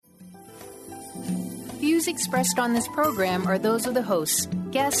views expressed on this program are those of the hosts,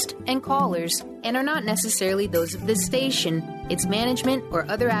 guests, and callers, and are not necessarily those of this station, its management, or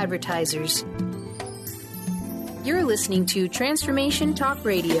other advertisers. You're listening to Transformation Talk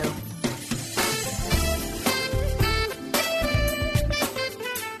Radio.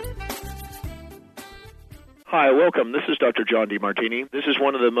 Hi, welcome. This is Dr. John DeMartini. This is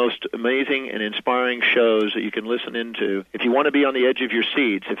one of the most amazing and inspiring shows that you can listen into. If you want to be on the edge of your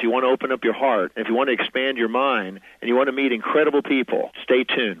seats, if you want to open up your heart, if you want to expand your mind, and you want to meet incredible people, stay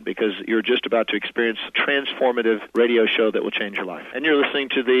tuned because you're just about to experience a transformative radio show that will change your life. And you're listening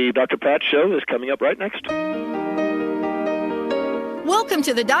to the Dr. Pat Show that's coming up right next. Welcome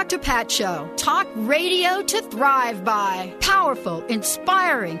to the Dr. Pat Show. Talk radio to thrive by. Powerful,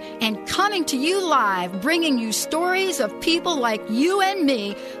 inspiring, and coming to you live, bringing you stories of people like you and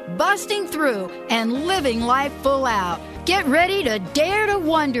me, busting through and living life full out. Get ready to dare to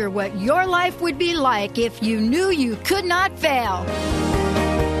wonder what your life would be like if you knew you could not fail.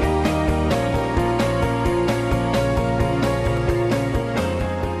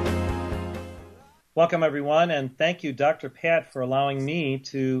 Welcome, everyone, and thank you, Dr. Pat, for allowing me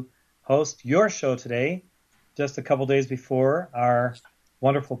to host your show today, just a couple days before our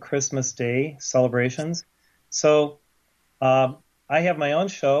wonderful Christmas Day celebrations. So I have my own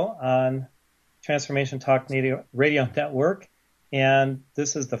show on Transformation Talk Radio Network, and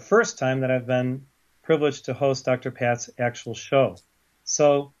this is the first time that I've been privileged to host Dr. Pat's actual show.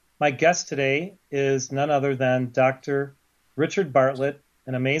 So my guest today is none other than Dr. Richard Bartlett,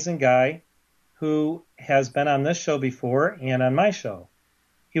 an amazing guy who has been on this show before and on my show.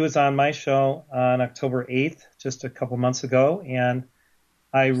 He was on my show on October 8th, just a couple months ago, and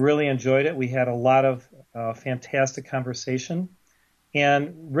I really enjoyed it. We had a lot of fantastic conversation.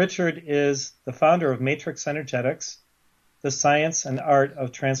 And Richard is the founder of Matrix Energetics, the science and art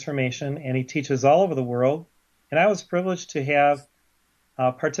of transformation, and he teaches all over the world. And I was privileged to have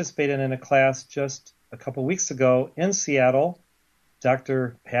participated in a class just a couple weeks ago in Seattle,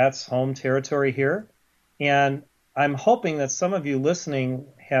 Dr. Pat's home territory here, and I'm hoping that some of you listening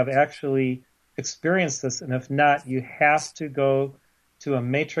have actually experienced this, and if not, you have to go to a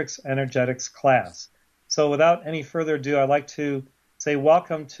Matrix Energetics class. So without any further ado, I'd like to say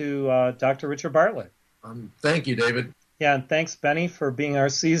welcome to Dr. Richard Bartlett. Thank you, David. Yeah, and thanks, Benny, for being our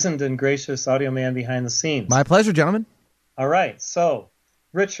seasoned and gracious audio man behind the scenes. My pleasure, gentlemen. All right, so,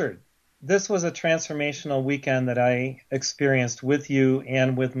 Richard, this was a transformational weekend that I experienced with you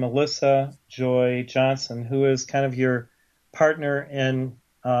and with Melissa Joy Johnson, who is kind of your partner in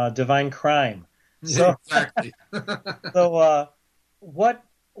divine crime. So, exactly. So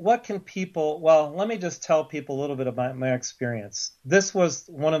what can people, well, let me just tell people a little bit about my experience. This was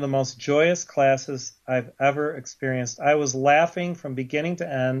one of the most joyous classes I've ever experienced. I was laughing from beginning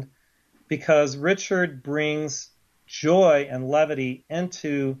to end because Richard brings joy and levity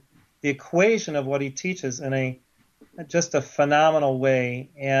into the equation of what he teaches in just a phenomenal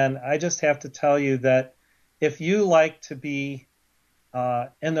way. And I just have to tell you that if you like to be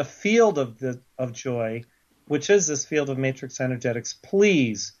in the field of joy, which is this field of matrix energetics,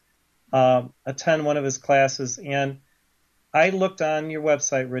 please attend one of his classes. And I looked on your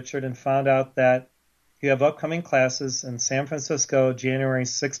website, Richard, and found out that you have upcoming classes in San Francisco, January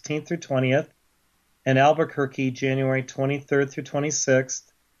 16th through 20th, in Albuquerque, January 23rd through 26th,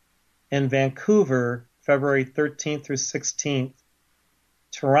 in Vancouver, February 13th through 16th.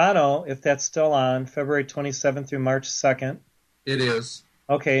 Toronto, if that's still on, February 27th through March 2nd. It is.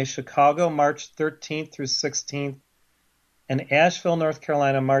 Okay, Chicago, March 13th through 16th. And Asheville, North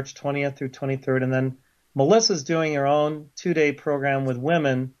Carolina, March 20th through 23rd. And then Melissa's doing her own 2-day program with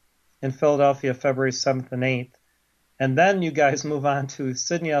women in Philadelphia, February 7th and 8th. And then you guys move on to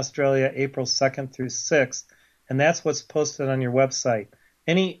Sydney, Australia, April 2nd through 6th. And that's what's posted on your website.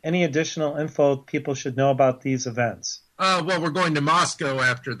 Any additional info people should know about these events? Well, we're going to Moscow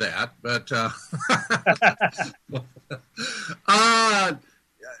after that, but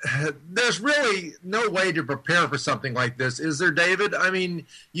there's really no way to prepare for something like this, is there, David? I mean,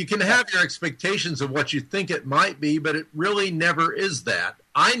 you can have your expectations of what you think it might be, but it really never is that.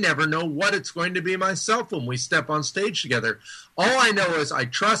 I never know what it's going to be myself when we step on stage together. All I know is I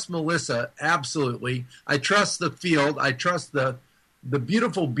trust Melissa, absolutely. I trust the field. I trust the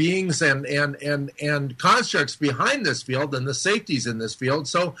beautiful beings and constructs behind this field and the safeties in this field.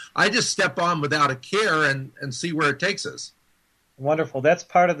 So I just step on without a care and see where it takes us. Wonderful. That's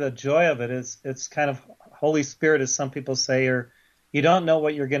part of the joy of it. It's kind of Holy Spirit, as some people say, or you don't know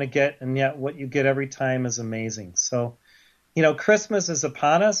what you're going to get, and yet what you get every time is amazing. So, Christmas is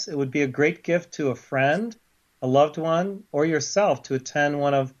upon us. It would be a great gift to a friend, a loved one, or yourself to attend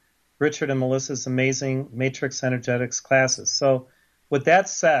one of Richard and Melissa's amazing Matrix Energetics classes. So with that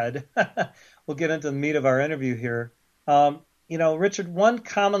said, we'll get into the meat of our interview here. Richard, one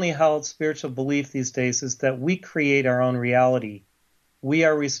commonly held spiritual belief these days is that we create our own reality. We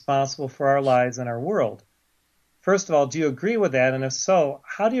are responsible for our lives and our world. First of all, do you agree with that? And if so,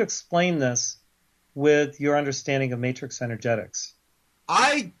 how do you explain this with your understanding of matrix energetics?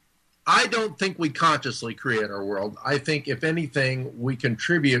 I don't think we consciously create our world. I think, if anything, we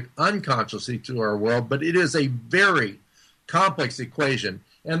contribute unconsciously to our world, but it is a very complex equation.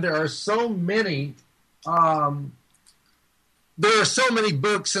 And there are so many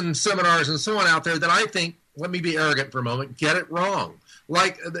books and seminars and so on out there that I think, let me be arrogant for a moment, get it wrong.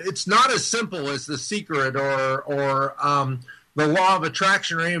 Like, it's not as simple as The Secret or the law of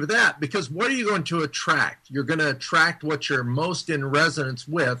attraction or any of that, because what are you going to attract? You're going to attract what you're most in resonance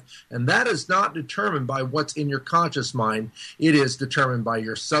with, and that is not determined by what's in your conscious mind. It is determined by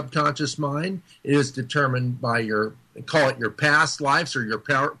your subconscious mind. It is determined by call it your past lives or your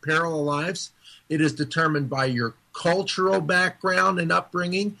parallel lives. It is determined by your cultural background and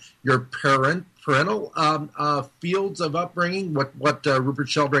upbringing, your parental fields of upbringing, what Rupert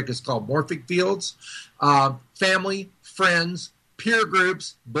Sheldrake has called morphic fields, family, friends, peer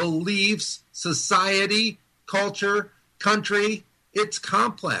groups, beliefs, society, culture, country. It's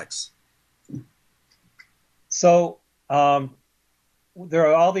complex. So there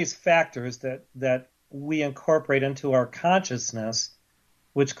are all these factors that we incorporate into our consciousness,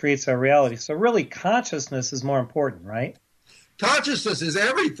 which creates our reality. So really, consciousness is more important, right? Consciousness is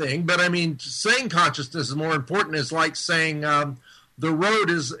everything, but I mean, saying consciousness is more important is like saying the road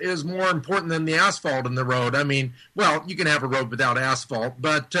is more important than the asphalt in the road. I mean, well, you can have a road without asphalt,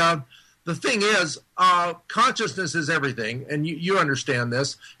 but the thing is, consciousness is everything, and you understand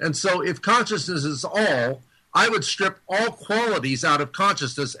this. And so if consciousness is all, I would strip all qualities out of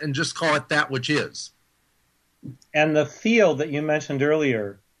consciousness and just call it that which is. And the field that you mentioned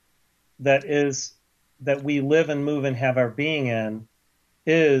earlier, that we live and move and have our being in,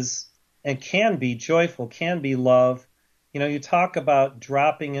 is and can be joyful, can be love. You talk about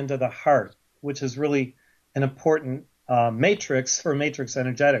dropping into the heart, which is really an important matrix for matrix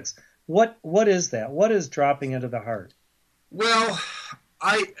energetics. What is that? What is dropping into the heart? Well,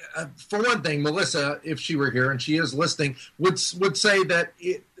 for one thing, Melissa, if she were here, and she is listening, would say that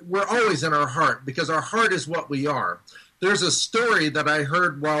we're always in our heart, because our heart is what we are. There's a story that I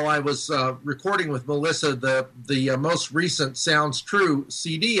heard while I was recording with Melissa the most recent Sounds True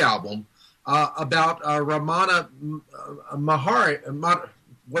CD album about Ramana Mahari.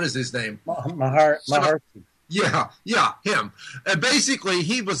 What is his name? Maharshi. Yeah, him. Basically,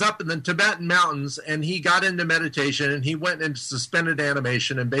 he was up in the Tibetan mountains, and he got into meditation, and he went into suspended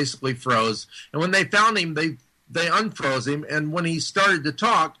animation and basically froze. And when they found him, they unfroze him, and when he started to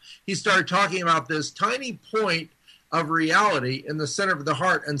talk, he started talking about this tiny point of reality in the center of the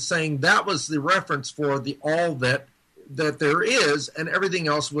heart, and saying that was the reference for the all that there is, and everything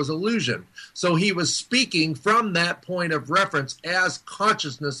else was illusion. So he was speaking from that point of reference as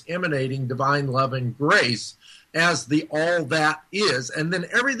consciousness emanating divine love and grace as the all that is. And then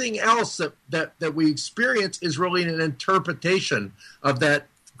everything else that we experience is really an interpretation of that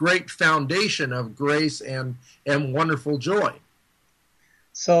great foundation of grace and wonderful joy.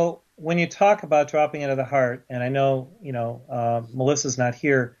 So when you talk about dropping into the heart, and I know, Melissa's not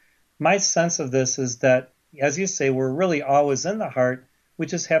here, my sense of this is that, as you say, we're really always in the heart. We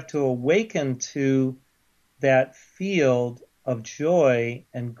just have to awaken to that field of joy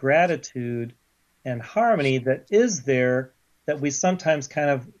and gratitude and harmony that is there, that we sometimes kind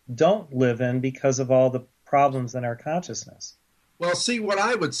of don't live in because of all the problems in our consciousness. Well, see, what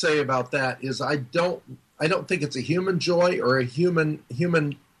I would say about that is I don't think it's a human joy or a human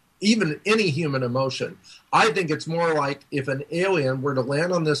even any human emotion. I think it's more like if an alien were to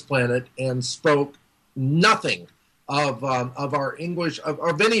land on this planet and spoke nothing of our English,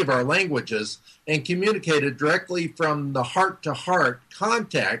 of any of our languages, and communicated directly from the heart-to-heart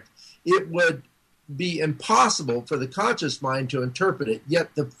contact, it would be impossible for the conscious mind to interpret it.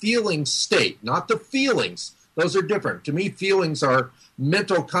 Yet the feeling state, not the feelings, those are different. To me, feelings are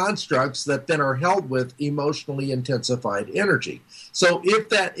mental constructs that then are held with emotionally intensified energy. So if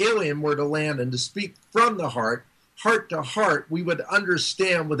that alien were to land and to speak from the heart to heart, we would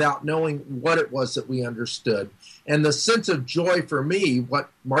understand without knowing what it was that we understood. And the sense of joy for me, what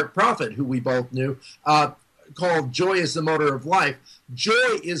Mark Prophet, who we both knew, called joy is the motor of life.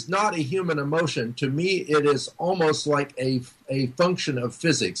 Joy is not a human emotion. To me, it is almost like a function of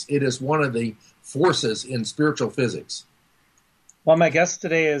physics. It is one of the forces in spiritual physics. Well, my guest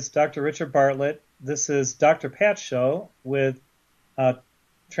today is Dr. Richard Bartlett. This is Dr. Pat's show with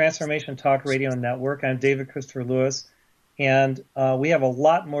Transformation Talk Radio Network. I'm David Christopher Lewis, and we have a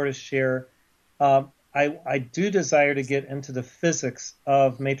lot more to share. I do desire to get into the physics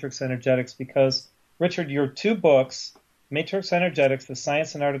of matrix energetics because, Richard, your two books, Matrix Energetics, The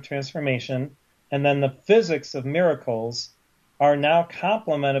Science and Art of Transformation, and then The Physics of Miracles, are now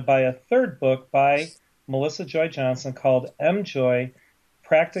complemented by a third book by Melissa Joy Johnson called M-Joy,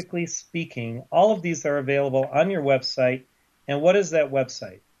 Practically Speaking. All of these are available on your website. And what is that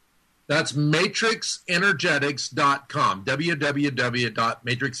website? That's matrixenergetics.com,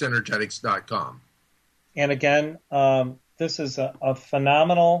 www.matrixenergetics.com. And again, this is a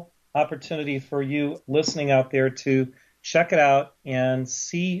phenomenal opportunity for you listening out there to check it out and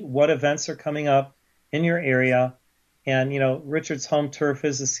see what events are coming up in your area. And, Richard's home turf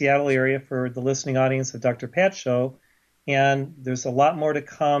is the Seattle area for the listening audience of Dr. Pat's show. And there's a lot more to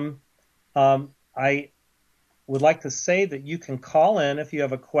come. I would like to say that you can call in if you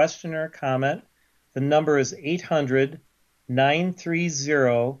have a question or a comment. The number is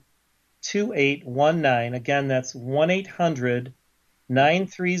 800-930-2819. Again, that's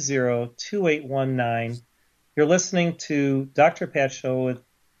 1-800-930-2819. You're listening to Dr. Pat's show with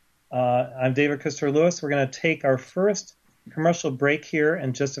I'm David Christopher Lewis. We're going to take our first commercial break here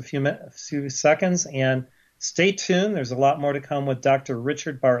in just a few seconds, and stay tuned. There's a lot more to come with Dr.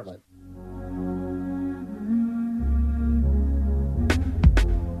 Richard Bartlett.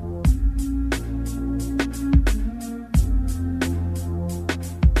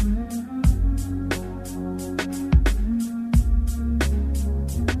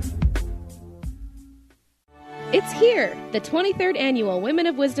 It's here, the 23rd Annual Women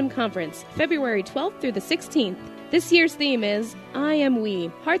of Wisdom Conference, February 12th through the 16th. This year's theme is I Am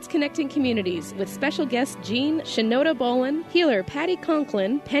We, Hearts Connecting Communities, with special guests Jean Shinoda Bolin, healer Patty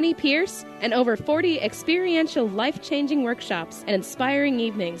Conklin, Penny Pierce, and over 40 experiential life-changing workshops and inspiring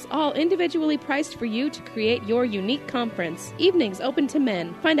evenings, all individually priced for you to create your unique conference. Evenings open to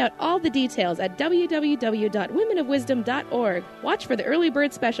men. Find out all the details at www.womenofwisdom.org. Watch for the early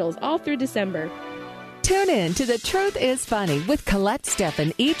bird specials all through December. Tune in to The Truth is Funny with Colette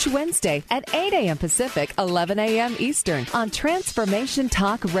Steffen each Wednesday at 8 a.m. Pacific, 11 a.m. Eastern on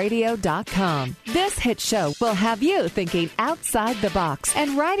TransformationTalkRadio.com. This hit show will have you thinking outside the box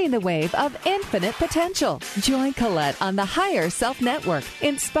and riding the wave of infinite potential. Join Colette on the Higher Self Network,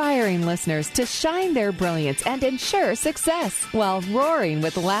 inspiring listeners to shine their brilliance and ensure success while roaring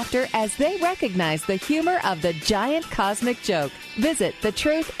with laughter as they recognize the humor of the giant cosmic joke. Visit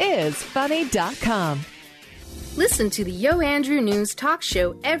TheTruthIsFunny.com. Listen to the Yo Andrew News Talk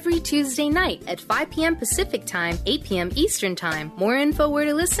Show every Tuesday night at 5 p.m. Pacific Time, 8 p.m. Eastern Time. More info where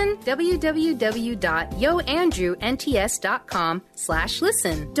to listen?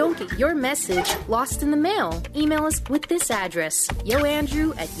 www.yoandrewnts.com/listen. Don't get your message lost in the mail. Email us with this address,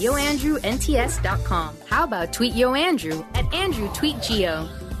 yoandrew@yoandrewnts.com. How about tweet Yo Andrew at AndrewTweetGeo?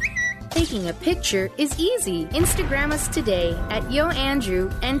 Taking a picture is easy. Instagram us today at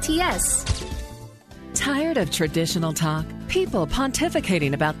YoAndrewNTS. Tired of traditional talk? People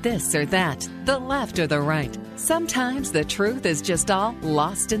pontificating about this or that, the left or the right. Sometimes the truth is just all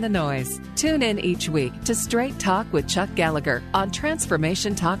lost in the noise. Tune in each week to Straight Talk with Chuck Gallagher on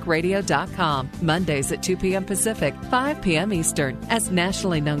TransformationTalkRadio.com, Mondays at 2 p.m. Pacific, 5 p.m. Eastern, as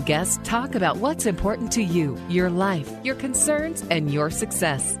nationally known guests talk about what's important to you, your life, your concerns, and your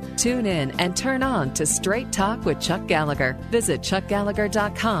success. Tune in and turn on to Straight Talk with Chuck Gallagher. Visit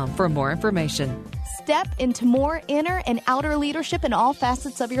ChuckGallagher.com for more information. Step into more inner and outer leadership in all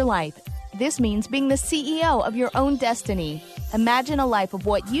facets of your life. This means being the CEO of your own destiny. Imagine a life of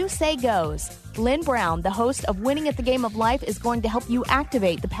what you say goes. Lynn Brown, the host of Winning at the Game of Life, is going to help you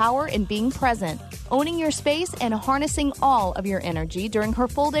activate the power in being present, owning your space, and harnessing all of your energy during her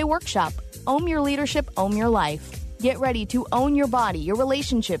full-day workshop. Own your leadership, own your life. Get ready to own your body, your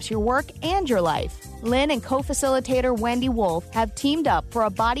relationships, your work, and your life. Lynn and co-facilitator Wendy Wolf have teamed up for a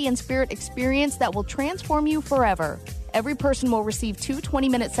body and spirit experience that will transform you forever. Every person will receive 2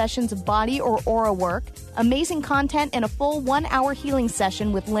 20-minute sessions of body or aura work, amazing content, and a full 1-hour healing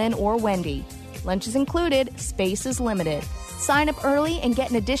session with Lynn or Wendy. Lunch is included, space is limited. Sign up early and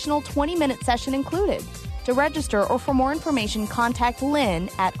get an additional 20-minute session included. To register or for more information, contact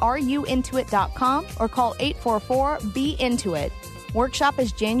Lynn at ruintuit.com or call 844-BE-INTO-IT. Workshop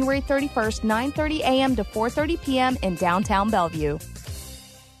is January 31st, 9:30 a.m. to 4:30 p.m. in downtown Bellevue.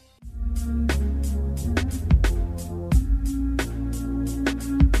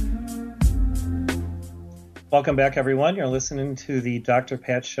 Welcome back, everyone. You're listening to the Dr.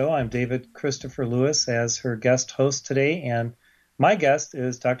 Pat Show. I'm David Christopher Lewis as her guest host today, and my guest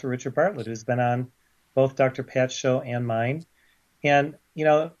is Dr. Richard Bartlett, who's been on both Dr. Pat's show and mine. And,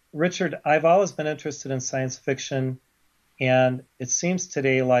 Richard, I've always been interested in science fiction, and it seems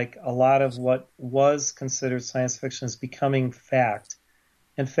today like a lot of what was considered science fiction is becoming fact.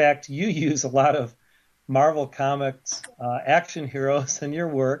 In fact, you use a lot of Marvel Comics action heroes in your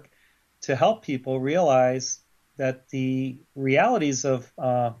work to help people realize that the realities of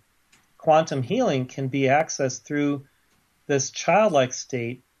quantum healing can be accessed through this childlike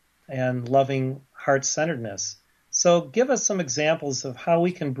state and loving heart-centeredness. So give us some examples of how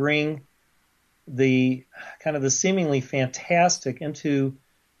we can bring the kind of the seemingly fantastic into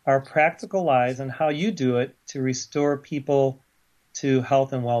our practical lives and how you do it to restore people to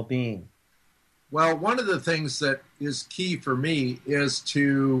health and well-being. Well, one of the things that is key for me is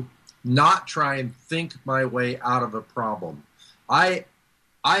to not try and think my way out of a problem. I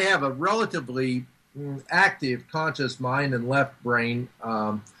have a relatively active conscious mind and left brain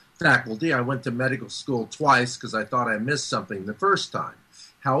faculty. I went to medical school twice because I thought I missed something the first time.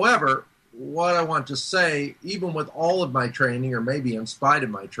 However, what I want to say, even with all of my training, or maybe in spite of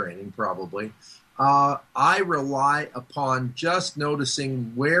my training probably, I rely upon just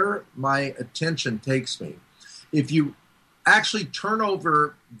noticing where my attention takes me. If you actually turn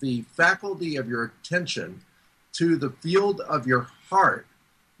over the faculty of your attention to the field of your heart,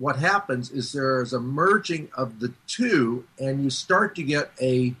 what happens is there is a merging of the two, and you start to get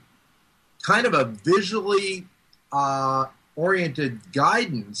a kind of a visually oriented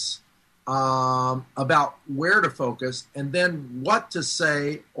guidance about where to focus, and then what to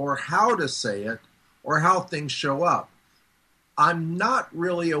say or how to say it or how things show up. I'm not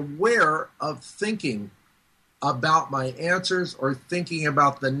really aware of thinking about my answers or thinking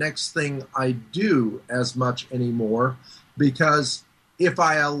about the next thing I do as much anymore, because if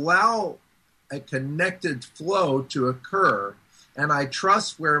I allow a connected flow to occur and I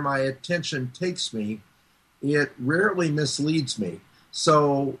trust where my attention takes me, it rarely misleads me.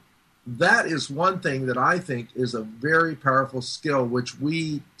 So that is one thing that I think is a very powerful skill, which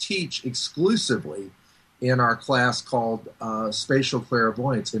we teach exclusively in our class called Spatial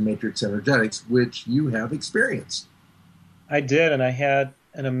Clairvoyance and Matrix Energetics, which you have experienced. I did, and I had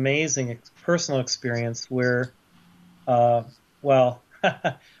an amazing personal experience where, I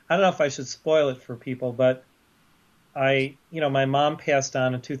don't know if I should spoil it for people, but my mom passed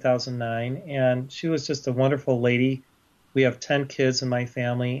on in 2009, and she was just a wonderful lady. We have 10 kids in my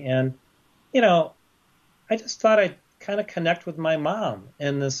family, and, I just thought I'd kind of connect with my mom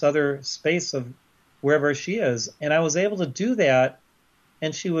in this other space of wherever she is. And I was able to do that,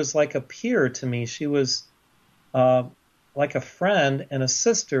 and she was like a peer to me. She was like a friend and a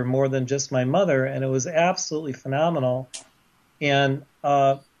sister more than just my mother, and it was absolutely phenomenal. And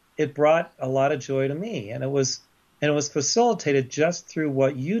it brought a lot of joy to me, and it was facilitated just through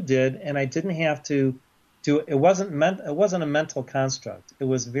what you did, and I didn't have to do it. It wasn't a mental construct. It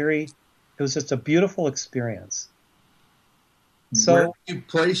was just a beautiful experience. So where you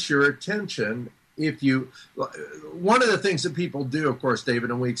place your attention, one of the things that people do, of course, David,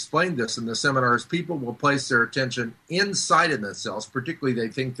 and we explained this in the seminars, people will place their attention inside of themselves, particularly they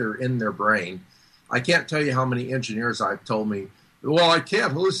think they're in their brain. I can't tell you how many engineers have told me, well, I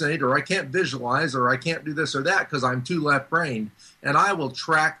can't hallucinate, or I can't visualize, or I can't do this or that because I'm too left-brained. And I will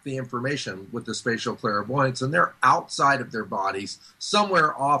track the information with the spatial clairvoyance, and they're outside of their bodies,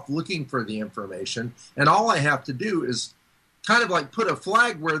 somewhere off looking for the information. And all I have to do is kind of like put a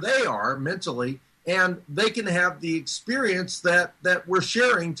flag where they are mentally, and they can have the experience that we're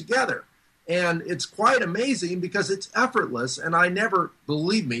sharing together. And it's quite amazing because it's effortless. And I never,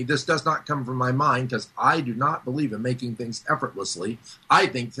 believe me, this does not come from my mind, because I do not believe in making things effortlessly. I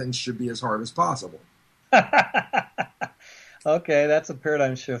think things should be as hard as possible. Okay, that's a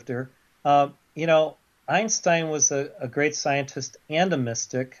paradigm shifter. Einstein was a great scientist and a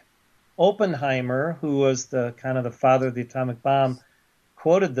mystic. Oppenheimer, who was the father of the atomic bomb,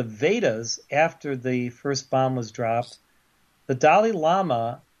 quoted the Vedas after the first bomb was dropped. The Dalai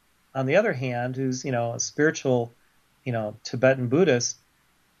Lama, on the other hand, who's a spiritual, Tibetan Buddhist,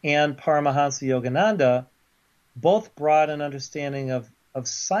 and Paramahansa Yogananda, both brought an understanding of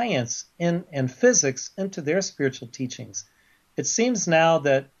science and physics into their spiritual teachings. It seems now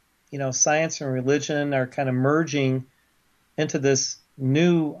that science and religion are kind of merging into this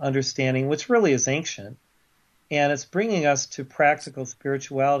new understanding, which really is ancient, and it's bringing us to practical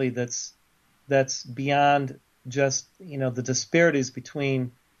spirituality that's beyond just the disparities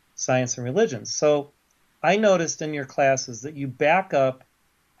between science and religion. So I noticed in your classes that you back up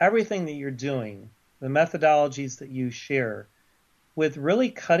everything that you're doing, the methodologies that you share, with really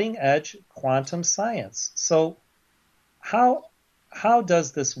cutting edge quantum science. So how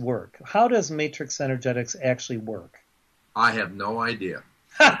does this work? How does matrix energetics actually work? I have no idea.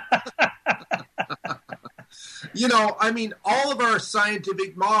 All of our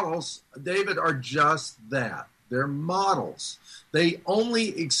scientific models, David, are just that. They're models. They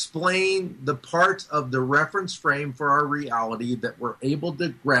only explain the parts of the reference frame for our reality that we're able to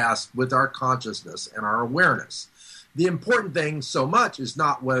grasp with our consciousness and our awareness. The important thing so much is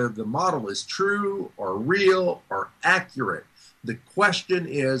not whether the model is true or real or accurate. The question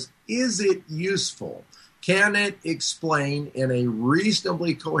is it useful? Can it explain in a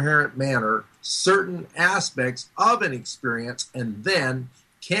reasonably coherent manner certain aspects of an experience, and then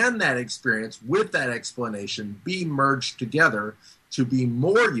can that experience with that explanation be merged together to be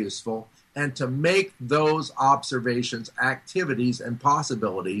more useful and to make those observations, activities, and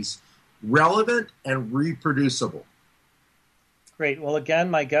possibilities relevant and reproducible? Great. Well,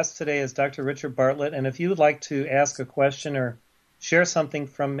 again, my guest today is Dr. Richard Bartlett, and if you would like to ask a question or share something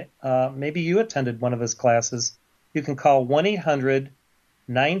from maybe you attended one of his classes, you can call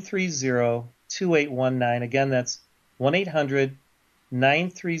 1-800-930-2819. Again, that's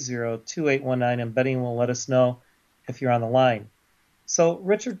 1-800-930-2819, and Betty will let us know if you're on the line. So,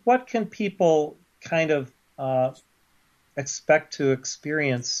 Richard, what can people kind of expect to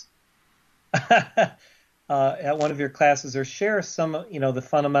experience at one of your classes, or share some, the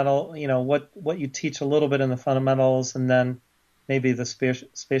fundamental, what you teach a little bit in the fundamentals, and then maybe the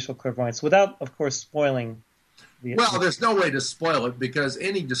spatial clairvoyance, without, of course, spoiling the... Well, there's no way to spoil it, because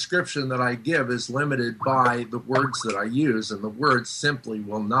any description that I give is limited by the words that I use, and the words simply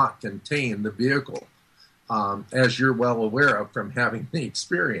will not contain the vehicle, as you're well aware of from having the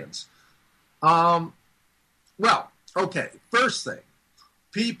experience. First thing,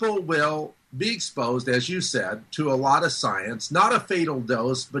 people will be exposed, as you said, to a lot of science, not a fatal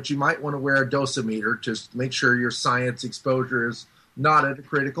dose, but you might want to wear a dosimeter to make sure your science exposure is not at a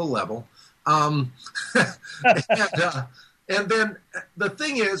critical level. And then the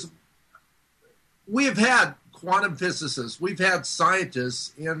thing is, we've had quantum physicists, we've had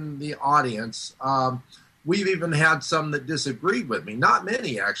scientists in the audience. We've even had some that disagreed with me. Not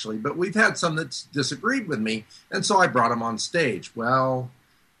many, actually, but we've had some that disagreed with me. And so I brought them on stage. Well,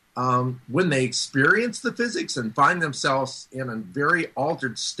 when they experience the physics and find themselves in a very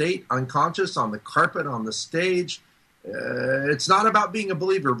altered state, unconscious, on the carpet, on the stage, it's not about being a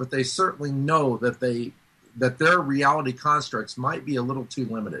believer, but they certainly know that their reality constructs might be a little too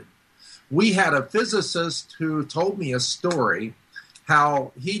limited. We had a physicist who told me a story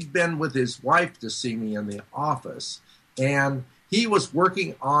how he'd been with his wife to see me in the office, and he was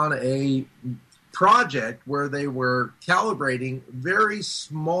working on a project where they were calibrating very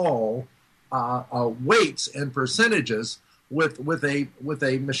small weights and percentages with a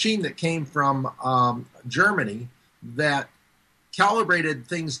machine that came from Germany that calibrated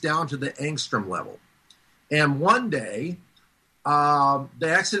things down to the angstrom level. And one day,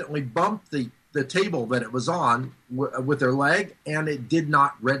 they accidentally bumped the table that it was on with their leg, and it did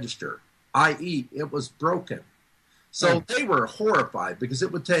not register, i.e., it was broken. So they were horrified, because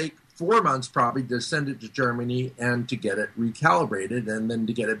it would take 4 months probably to send it to Germany and to get it recalibrated and then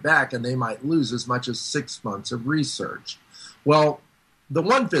to get it back, and they might lose as much as 6 months of research. Well, the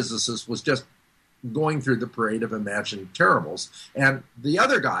one physicist was just going through the parade of imagined terribles, and the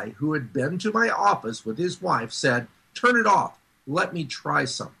other guy who had been to my office with his wife said, "Turn it off, let me try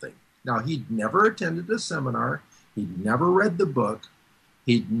something." Now, he'd never attended a seminar, he'd never read the book,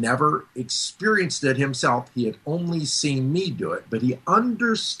 he'd never experienced it himself. He had only seen me do it, but he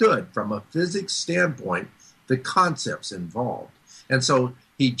understood from a physics standpoint the concepts involved. And so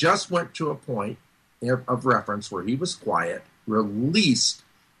he just went to a point of reference where he was quiet, released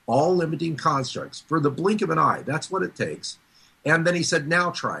all limiting constructs for the blink of an eye. That's what it takes. And then he said,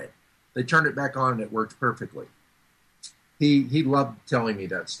 "Now try it." They turned it back on and it worked perfectly. He loved telling me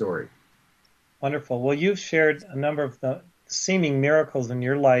that story. Wonderful. Well, you've shared a number of the seeming miracles in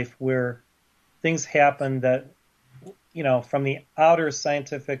your life where things happen that, from the outer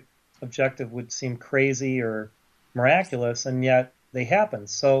scientific objective would seem crazy or miraculous, and yet they happen.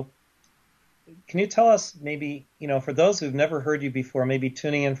 So can you tell us maybe, for those who've never heard you before, maybe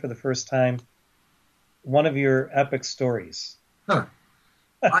tuning in for the first time, one of your epic stories? You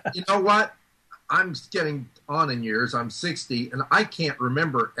know what? I'm getting on in years. I'm 60, and I can't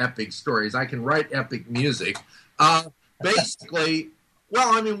remember epic stories. I can write epic music. Basically,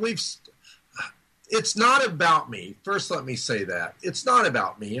 it's not about me. First, let me say that. It's not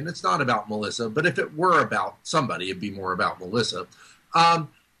about me, and it's not about Melissa, but if it were about somebody, it'd be more about Melissa.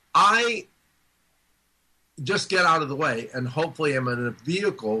 I just get out of the way, and hopefully I'm in a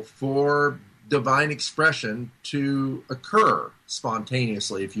vehicle for divine expression to occur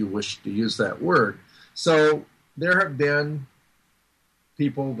spontaneously, if you wish to use that word. So there have been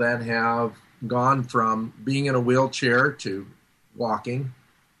people that have gone from being in a wheelchair to walking.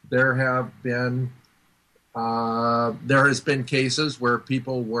 There has been cases where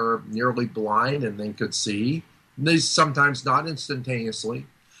people were nearly blind and then could see. These sometimes not instantaneously.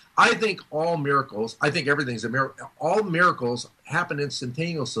 I think everything's a miracle. All miracles happen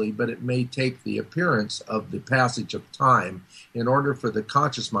instantaneously, but it may take the appearance of the passage of time in order for the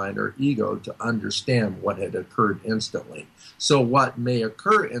conscious mind or ego to understand what had occurred instantly. So what may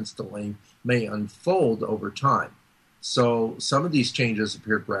occur instantly may unfold over time. So some of these changes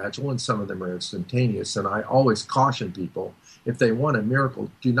appear gradual and some of them are instantaneous. And I always caution people, if they want a miracle,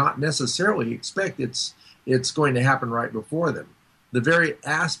 do not necessarily expect it's going to happen right before them. The very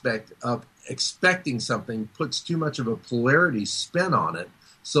aspect of expecting something puts too much of a polarity spin on it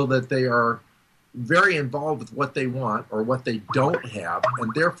so that they are very involved with what they want or what they don't have,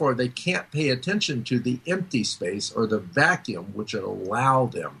 and therefore they can't pay attention to the empty space or the vacuum which would allow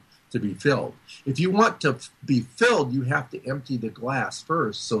them to be filled. If you want to be filled, you have to empty the glass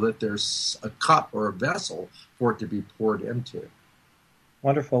first so that there's a cup or a vessel for it to be poured into.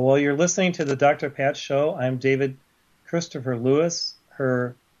 Wonderful. Well, you're listening to the Dr. Pat Show. I'm David Christopher Lewis,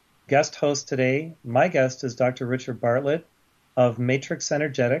 her guest host today. My guest is Dr. Richard Bartlett of Matrix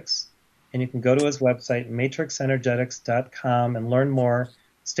Energetics, and you can go to his website, matrixenergetics.com, and learn more.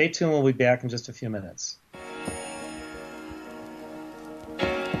 Stay tuned. We'll be back in just a few minutes.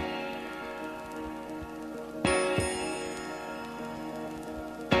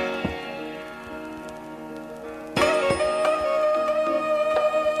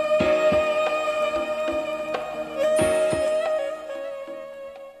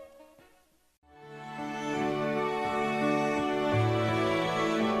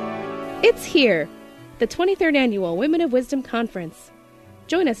 It's here, the 23rd Annual Women of Wisdom Conference.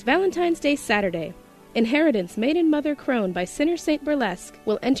 Join us Valentine's Day Saturday. Inheritance Maiden Mother Crone by Sinner Saint Burlesque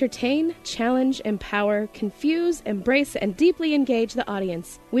will entertain, challenge, empower, confuse, embrace, and deeply engage the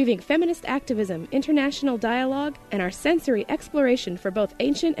audience, weaving feminist activism, international dialogue, and our sensory exploration for both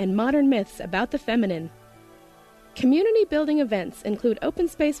ancient and modern myths about the feminine. Community-building events include open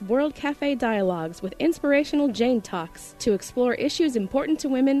space World Cafe dialogues with inspirational Jane Talks to explore issues important to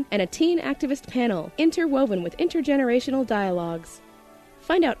women and a teen activist panel interwoven with intergenerational dialogues.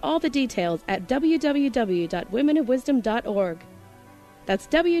 Find out all the details at www.womenofwisdom.org. That's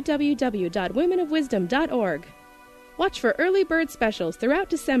www.womenofwisdom.org. Watch for early bird specials throughout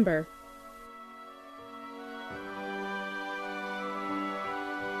December.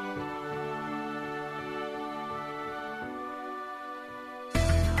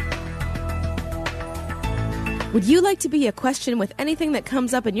 Would you like to be a question with anything that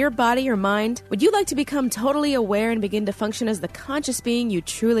comes up in your body or mind? Would you like to become totally aware and begin to function as the conscious being you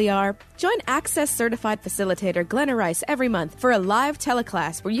truly are? Join Access Certified Facilitator Glenna Rice every month for a live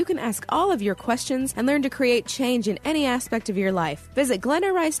teleclass where you can ask all of your questions and learn to create change in any aspect of your life. Visit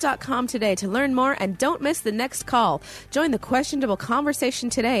glennarice.com today to learn more and don't miss the next call. Join the questionable conversation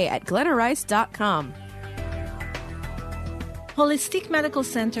today at glennarice.com. Holistic Medical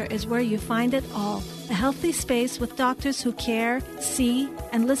Center is where you find it all. A healthy space with doctors who care, see,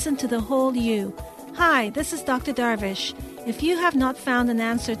 and listen to the whole you. Hi, this is Dr. Darvish. If you have not found an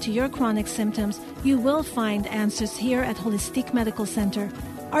answer to your chronic symptoms, you will find answers here at Holistic Medical Center.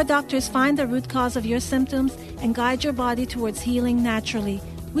 Our doctors find the root cause of your symptoms and guide your body towards healing naturally.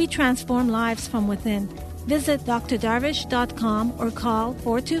 We transform lives from within. Visit drdarvish.com or call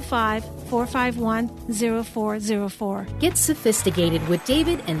 425-451-0404. Get sophisticated with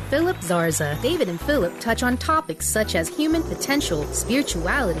David and Philip Zarza. David and Philip touch on topics such as human potential,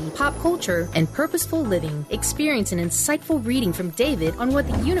 spirituality, pop culture, and purposeful living. Experience an insightful reading from David on what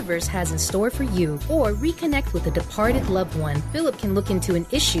the universe has in store for you, or reconnect with a departed loved one. Philip can look into an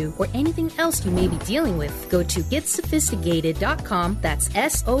issue or anything else you may be dealing with. Go to getsophisticated.com. That's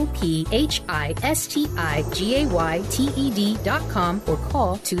SOPHISTIGAYTED.com or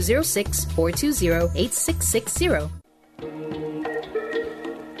call 206-420-8660.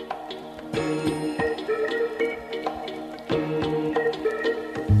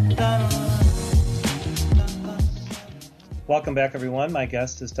 Welcome back, everyone. My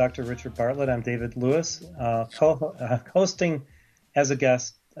guest is Dr. Richard Bartlett. I'm David Lewis, hosting as a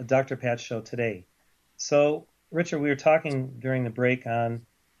guest a Dr. Pat show today. So, Richard, we were talking during the break on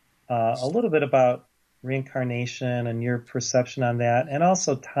a little bit about reincarnation and your perception on that, and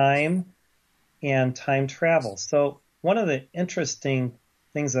also time and time travel. So one of the interesting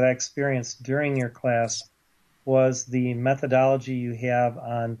things that I experienced during your class was the methodology you have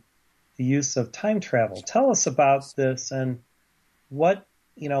on the use of time travel. Tell us about this and what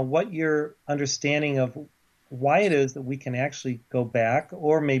your understanding of why it is that we can actually go back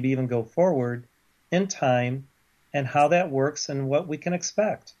or maybe even go forward in time, and how that works and what we can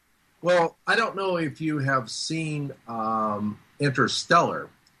expect. Well, I don't know if you have seen Interstellar.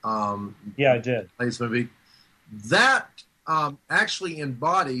 Yeah, I did. This movie. That actually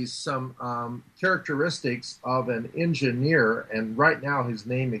embodies some characteristics of an engineer, and right now his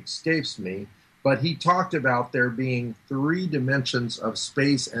name escapes me, but he talked about there being 3 dimensions of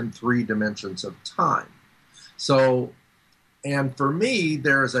space and 3 dimensions of time. So, and for me,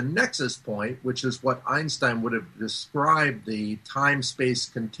 there's a nexus point, which is what Einstein would have described the time-space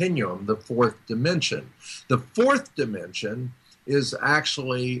continuum, the 4th dimension. The 4th dimension is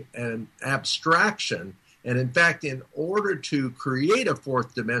actually an abstraction. And in fact, in order to create a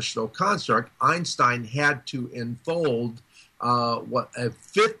 4th dimensional construct, Einstein had to enfold a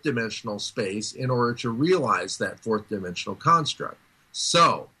 5th dimensional space in order to realize that 4th dimensional construct.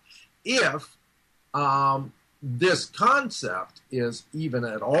 So, if this concept is even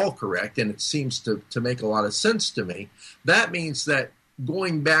at all correct, and it seems to make a lot of sense to me, that means that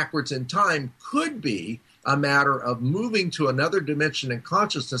going backwards in time could be a matter of moving to another dimension in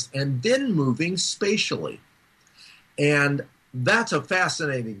consciousness and then moving spatially. And that's a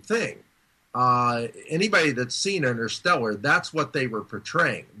fascinating thing. Anybody that's seen Interstellar, that's what they were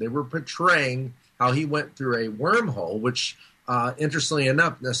portraying. They were portraying how he went through a wormhole, which, interestingly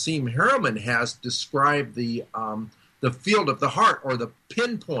enough, Nassim Haramein has described the field of the heart, or the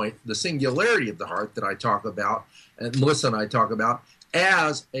pinpoint, the singularity of the heart that I talk about, and Melissa and I talk about,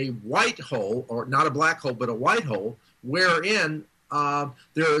 as a white hole, or not a black hole, but a white hole, wherein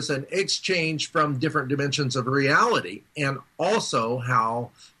there is an exchange from different dimensions of reality, and also how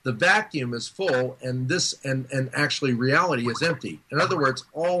the vacuum is full and actually reality is empty. In other words,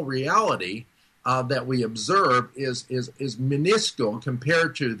 all reality that we observe is minuscule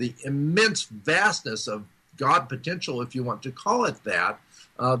compared to the immense vastness of God potential, if you want to call it that,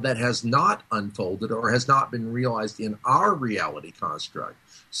 that has not unfolded or has not been realized in our reality construct.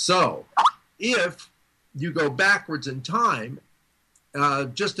 So, if you go backwards in time,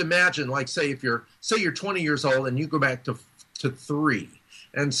 just imagine, like, say you're 20 years old and you go back to 3,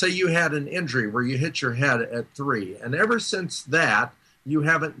 and say you had an injury where you hit your head at 3, and ever since that, you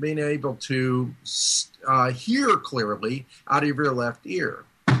haven't been able to hear clearly out of your left ear.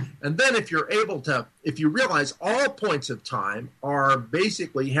 And then if you realize all points of time are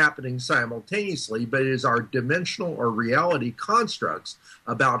basically happening simultaneously, but it is our dimensional or reality constructs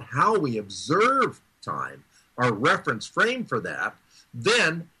about how we observe time, our reference frame for that,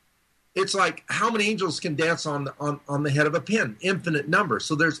 then it's like how many angels can dance on the head of a pin? Infinite number.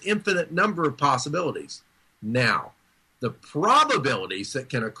 So there's infinite number of possibilities. Now, the probabilities that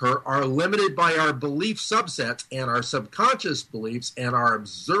can occur are limited by our belief subsets and our subconscious beliefs and our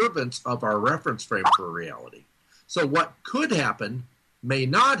observance of our reference frame for reality. So what could happen may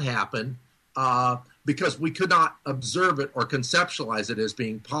not happen because we could not observe it or conceptualize it as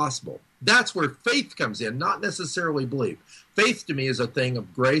being possible. That's where faith comes in, not necessarily belief. Faith to me is a thing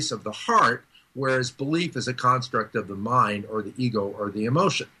of grace of the heart, whereas belief is a construct of the mind or the ego or the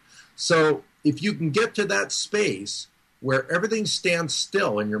emotion. So if you can get to that space where everything stands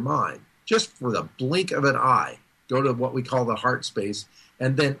still in your mind, just for the blink of an eye, go to what we call the heart space,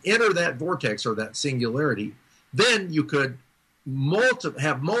 and then enter that vortex or that singularity, then you could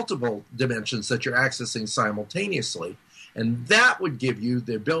have multiple dimensions that you're accessing simultaneously, and that would give you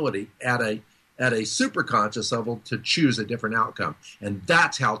the ability at a superconscious level to choose a different outcome. And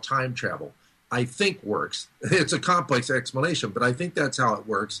that's how time travel, I think, works. It's a complex explanation, but I think that's how it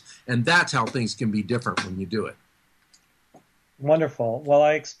works, and that's how things can be different when you do it. Wonderful. Well,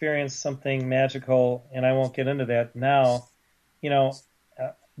 I experienced something magical, and I won't get into that now.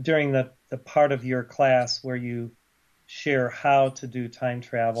 During the part of your class where you share how to do time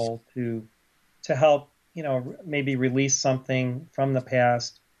travel to help, maybe release something from the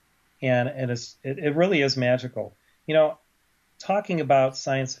past, and it really is magical. Talking about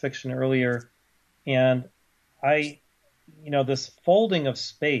science fiction earlier, and this folding of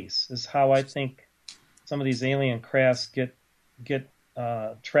space is how I think some of these alien crafts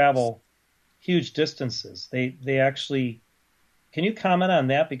travel huge distances. They actually, can you comment on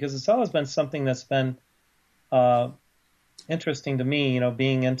that? Because it's always been something that's been interesting to me,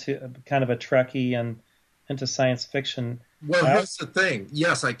 being into kind of a Trekkie and into science fiction. Well, here's the thing.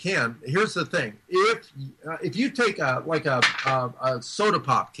 Yes, I can. Here's the thing. If you take a soda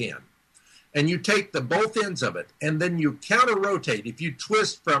pop can, and you take both ends of it, and then you counter rotate. If you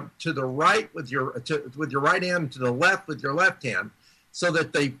twist from to the right with your right hand, to the left with your left hand, so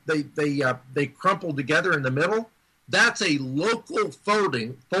that they crumple together in the middle, that's a local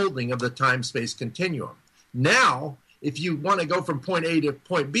folding of the time-space continuum. Now, if you want to go from point A to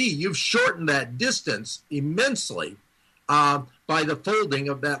point B, you've shortened that distance immensely by the folding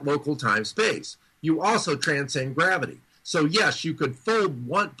of that local time space. You also transcend gravity. So yes, you could fold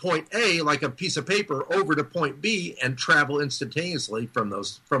point A like a piece of paper over to point B and travel instantaneously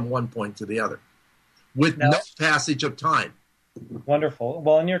from one point to the other with no passage of time. Wonderful.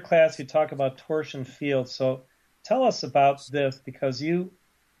 Well, in your class, you talk about torsion fields. So tell us about this, because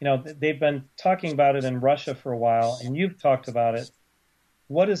they've been talking about it in Russia for a while, and you've talked about it.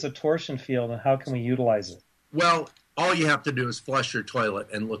 What is a torsion field, and how can we utilize it? Well, all you have to do is flush your toilet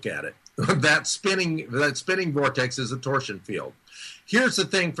and look at it. That spinning vortex is a torsion field. Here's the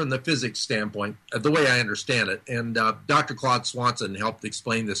thing from the physics standpoint, the way I understand it, and Dr. Claude Swanson helped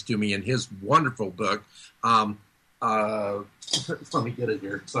explain this to me in his wonderful book. Let me get it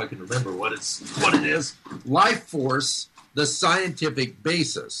here so I can remember what it is. Life Force, the Scientific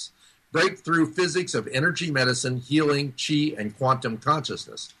Basis. Breakthrough Physics of Energy Medicine, Healing, Chi, and Quantum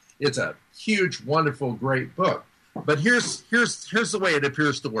Consciousness. It's a huge, wonderful, great book. But here's the way it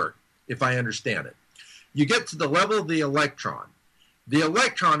appears to work, if I understand it. You get to the level of the electron. The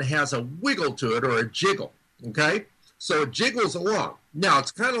electron has a wiggle to it, or a jiggle, okay? So it jiggles along. Now,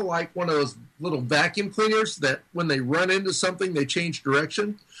 it's kind of like one of those little vacuum cleaners that when they run into something, they change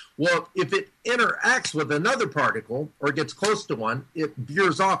direction. Well, if it interacts with another particle or gets close to one, it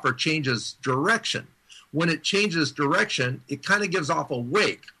veers off or changes direction. When it changes direction, it kind of gives off a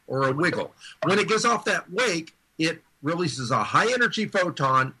wake or a wiggle. When it gives off that wake, it releases a high-energy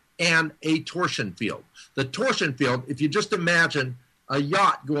photon and a torsion field. The torsion field, if you just imagine a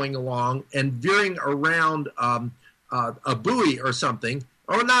yacht going along and veering around a buoy or something,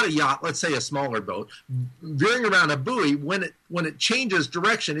 or not a yacht, let's say a smaller boat, veering around a buoy, when it changes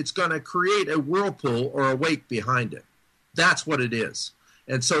direction, it's going to create a whirlpool or a wake behind it. That's what it is.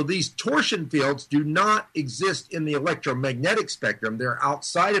 And so these torsion fields do not exist in the electromagnetic spectrum. They're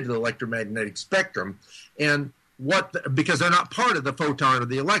outside of the electromagnetic spectrum, and because they're not part of the photon or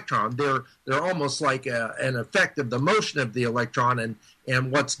the electron. They're almost like an effect of the motion of the electron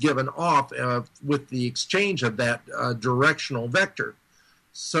and what's given off with the exchange of that directional vector.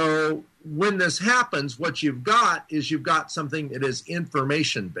 So when this happens, what you've got something that is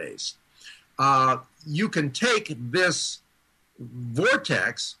information-based. You can take this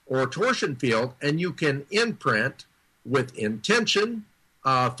vortex or torsion field and you can imprint with intention,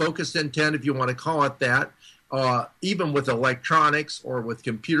 focused intent if you want to call it that, even with electronics or with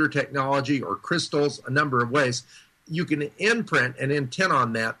computer technology or crystals, a number of ways, you can imprint an intent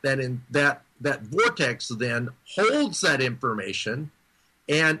on that vortex then holds that information,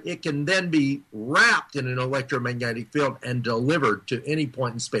 and it can then be wrapped in an electromagnetic field and delivered to any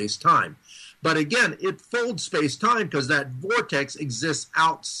point in space-time. But again, it folds space-time because that vortex exists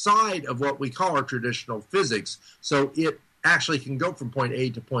outside of what we call our traditional physics, so it actually can go from point A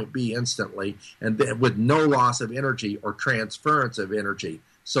to point B instantly, and with no loss of energy or transference of energy.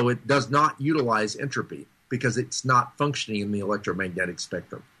 So it does not utilize entropy because it's not functioning in the electromagnetic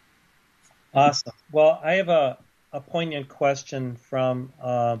spectrum. Awesome. Well, I have a poignant question from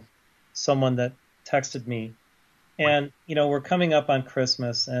someone that texted me. And, we're coming up on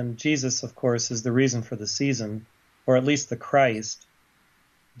Christmas, and Jesus, of course, is the reason for the season, or at least the Christ.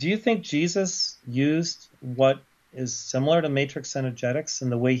 Do you think Jesus used what is similar to matrix energetics in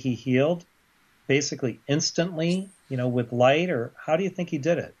the way he healed, basically instantly, with light, or how do you think he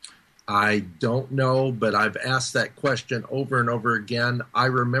did it? I don't know, but I've asked that question over and over again. I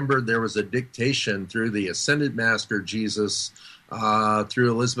remember there was a dictation through the Ascended Master Jesus,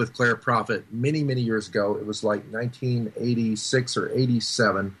 through Elizabeth Clare Prophet many, many years ago. It was like 1986 or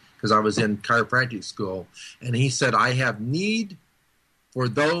 87, because I was in chiropractic school. And he said, I have need for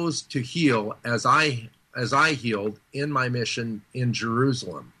those to heal as I healed in my mission in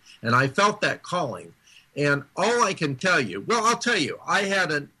Jerusalem. And I felt that calling. And all I can tell you, well, I'll tell you, I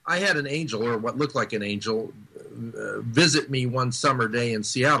had an angel, or what looked like an angel, visit me one summer day in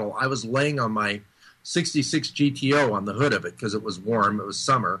Seattle. I was laying on my 66 GTO on the hood of it because it was warm. It was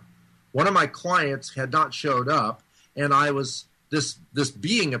summer. One of my clients had not showed up, and this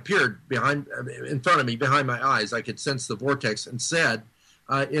being appeared in front of me, behind my eyes. I could sense the vortex, and said,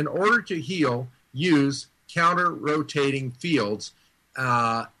 in order to heal, use counter-rotating fields,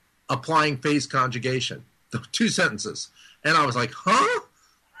 applying phase conjugation. 2 sentences. And I was like, huh?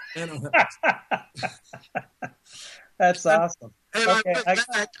 And that's awesome. And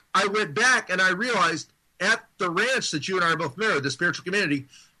okay. I went back and I realized at the ranch that you and I are both married, the spiritual community,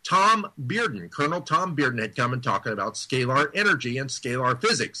 Colonel Tom Bearden had come and talking about scalar energy and scalar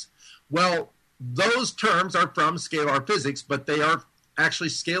physics. Well, those terms are from scalar physics, but they are actually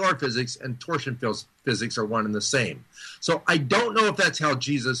scalar physics and torsion fields. physics are one and the same. So I don't know if that's how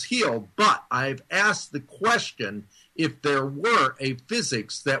Jesus healed, but I've asked the question if there were a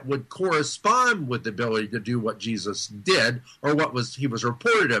physics that would correspond with the ability to do what Jesus did, or what he was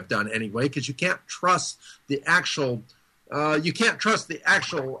reported to have done anyway, because you can't trust the actual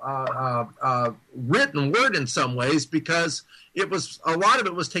written word in some ways, because a lot of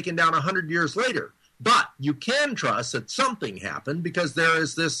it was taken down 100 years later. But you can trust that something happened, because there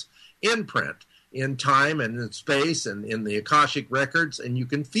is this imprint in time and in space and in the Akashic records, and you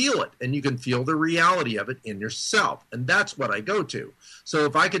can feel it, and you can feel the reality of it in yourself. And that's what I go to. So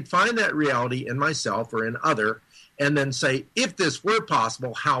if I could find that reality in myself or in other, and then say, if this were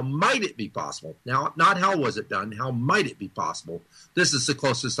possible, how might it be possible? Now, not how was it done, how might it be possible? This is the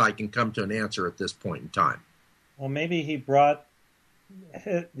closest I can come to an answer at this point in time. Well, maybe he brought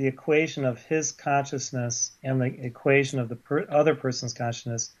the equation of his consciousness and the equation of the other person's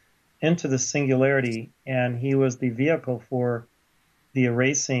consciousness into the singularity, and he was the vehicle for the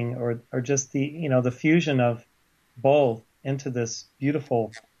erasing or just the fusion of both into this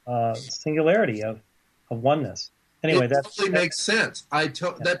beautiful singularity of oneness. Anyway, that totally makes sense.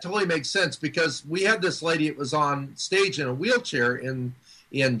 That totally makes sense, because we had this lady that was on stage in a wheelchair in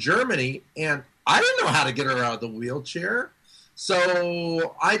Germany, and I didn't know how to get her out of the wheelchair.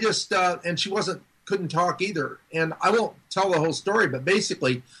 So I just and she couldn't talk either. And I won't tell the whole story, but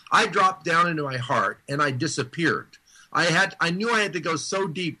basically I dropped down into my heart and I disappeared. I knew I had to go so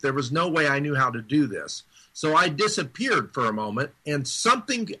deep, there was no way I knew how to do this. So I disappeared for a moment, and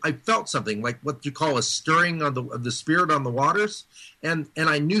I felt something like what you call a stirring of the spirit on the waters, and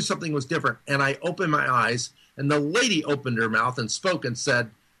I knew something was different. And I opened my eyes, and the lady opened her mouth and spoke and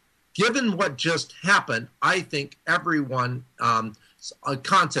said, "Given what just happened, I think everyone's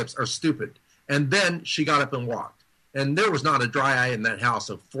concepts are stupid." And then she got up and walked. And there was not a dry eye in that house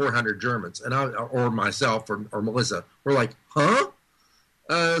of 400 Germans, and or myself or Melissa. We're like, huh?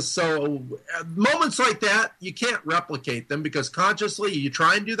 So moments like that, you can't replicate them, because consciously, you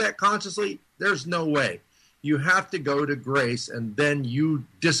try and do that consciously, there's no way. You have to go to grace, and then you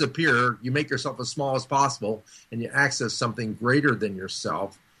disappear. You make yourself as small as possible, and you access something greater than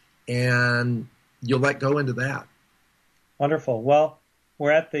yourself, and you let go into that. Wonderful. Well,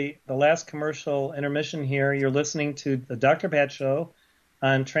 we're at the last commercial intermission here. You're listening to the Dr. Pat Show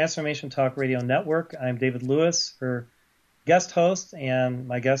on Transformation Talk Radio Network. I'm David Lewis, her guest host, and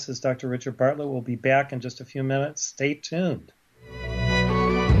my guest is Dr. Richard Bartlett. We'll be back in just a few minutes. Stay tuned.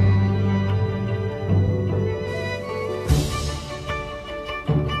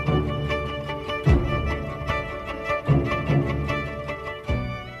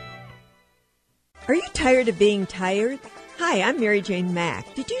 Are you tired of being tired? Hi, I'm Mary Jane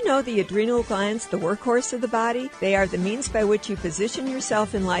Mack. Did you know the adrenal glands, the workhorse of the body? They are the means by which you position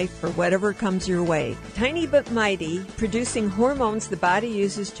yourself in life for whatever comes your way. Tiny but mighty, producing hormones the body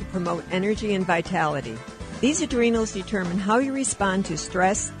uses to promote energy and vitality. These adrenals determine how you respond to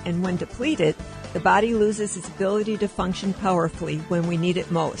stress, and when depleted, the body loses its ability to function powerfully when we need it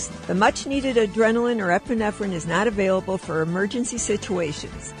most. The much-needed adrenaline or epinephrine is not available for emergency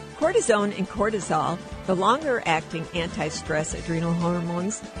situations. Cortisone and cortisol, the longer-acting anti-stress adrenal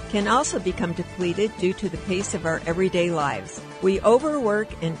hormones, can also become depleted due to the pace of our everyday lives. We overwork,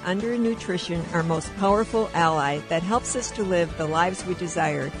 and undernutrition, our most powerful ally that helps us to live the lives we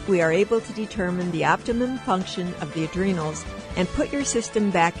desire. We are able to determine the optimum function of the adrenals and put your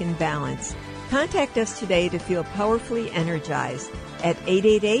system back in balance. Contact us today to feel powerfully energized at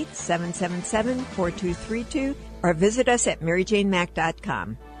 888-777-4232 or visit us at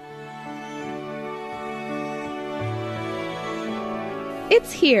maryjanemack.com.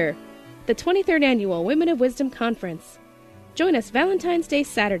 It's here, the 23rd Annual Women of Wisdom Conference. Join us Valentine's Day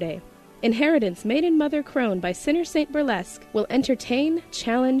Saturday. Inheritance Maiden Mother Crone by Sinner Saint Burlesque will entertain,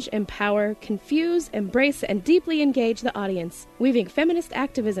 challenge, empower, confuse, embrace, and deeply engage the audience, weaving feminist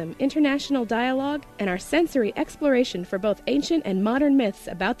activism, international dialogue, and our sensory exploration for both ancient and modern myths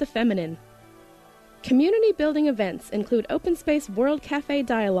about the feminine. Community-building events include open space World Cafe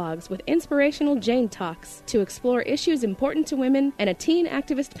dialogues with inspirational Jane Talks to explore issues important to women, and a teen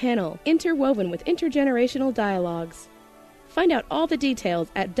activist panel interwoven with intergenerational dialogues. Find out all the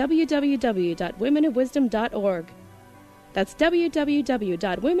details at www.womenofwisdom.org. That's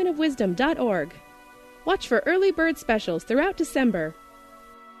www.womenofwisdom.org. Watch for early bird specials throughout December.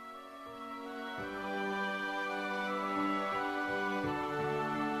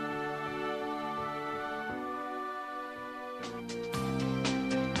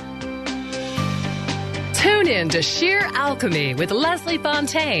 Tune in to Sheer Alchemy with Leslie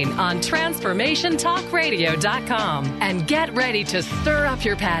Fontaine on TransformationTalkRadio.com and get ready to stir up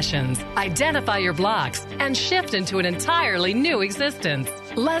your passions, identify your blocks, and shift into an entirely new existence.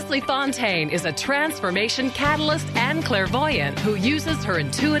 Leslie Fontaine is a transformation catalyst and clairvoyant who uses her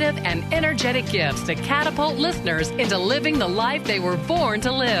intuitive and energetic gifts to catapult listeners into living the life they were born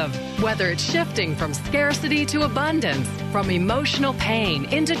to live. Whether it's shifting from scarcity to abundance, from emotional pain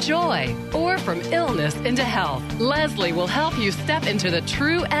into joy, or from illness into health, Leslie will help you step into the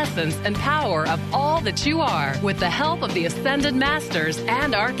true essence and power of all that you are with the help of the Ascended Masters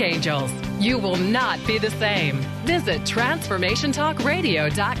and Archangels. You will not be the same. Visit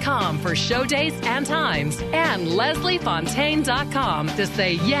TransformationTalkRadio.com for show dates and times and LeslieFontaine.com to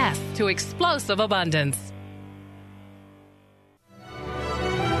say yes to explosive abundance.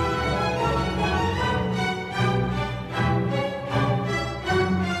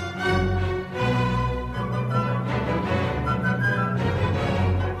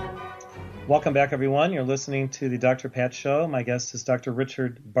 Welcome back, everyone. You're listening to the Dr. Pat Show. My guest is Dr.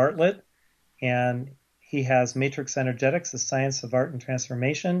 Richard Bartlett, and he has Matrix Energetics, the Science of Art and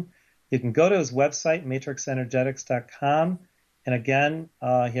Transformation. You can go to his website, matrixenergetics.com. And again,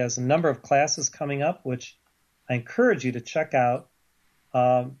 he has a number of classes coming up, which I encourage you to check out.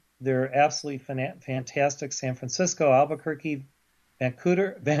 They're absolutely fantastic. San Francisco, Albuquerque,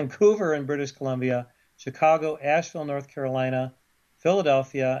 Vancouver in British Columbia, Chicago, Asheville, North Carolina,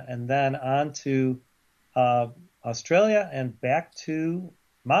 Philadelphia, and then on to Australia and back to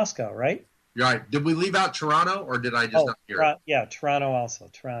Moscow, right? Right. Did we leave out Toronto, or did I just not hear it? Yeah, Toronto also.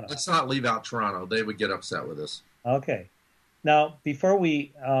 Toronto. Let's not leave out Toronto. They would get upset with us. Okay. Now, before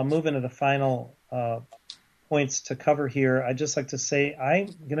we move into the final points to cover here, I'd just like to say I'm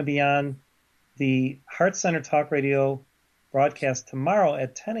going to be on the Heart Center Talk Radio broadcast tomorrow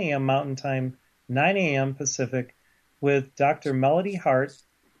at 10 a.m. Mountain Time, 9 a.m. Pacific, with Dr. Melody Hart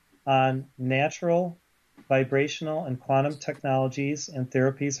on natural, vibrational, and quantum technologies and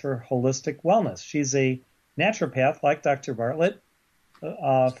therapies for holistic wellness. She's a naturopath like Dr. Bartlett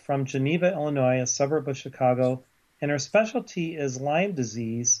from Geneva, Illinois, a suburb of Chicago, and her specialty is Lyme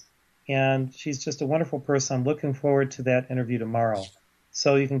disease, and she's just a wonderful person. I'm looking forward to that interview tomorrow.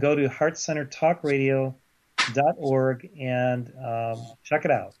 So you can go to heartcentertalkradio.org and check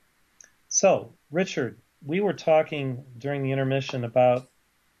it out. So, Richard, we were talking during the intermission about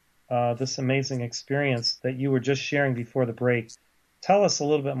this amazing experience that you were just sharing before the break. Tell us a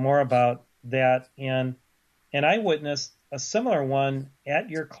little bit more about that. And I witnessed a similar one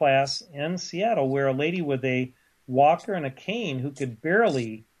at your class in Seattle, where a lady with a walker and a cane who could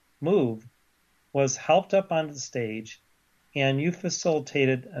barely move was helped up onto the stage, and you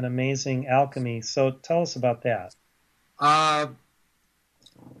facilitated an amazing alchemy. So tell us about that.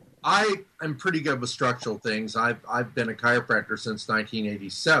 I am pretty good with structural things. I've been a chiropractor since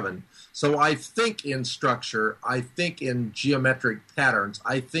 1987. So I think in structure. I think in geometric patterns.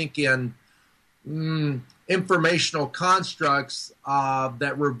 I think in informational constructs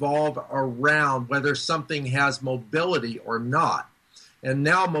that revolve around whether something has mobility or not. And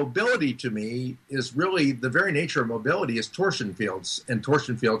now mobility to me is really the very nature of mobility is torsion fields, and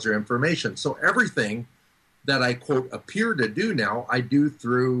torsion fields are information. So everything that I, quote, appear to do now, I do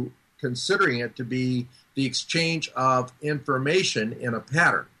through considering it to be the exchange of information in a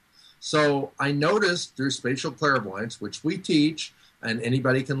pattern. So I noticed through spatial clairvoyance, which we teach and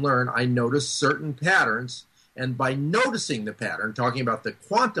anybody can learn, I noticed certain patterns. And by noticing the pattern, talking about the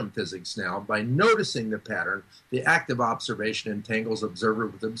quantum physics now, by noticing the pattern, the active observation entangles observer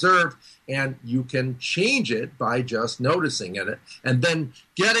with observed, and you can change it by just noticing it and then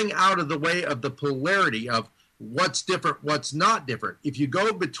getting out of the way of the polarity of what's different, what's not different. If you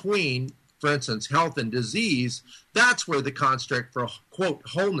go between, for instance, health and disease, that's where the construct for, quote,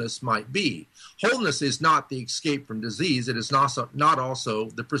 wholeness might be. Wholeness is not the escape from disease. It is not also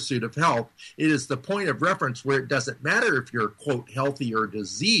the pursuit of health. It is the point of reference where it doesn't matter if you're, quote, healthy or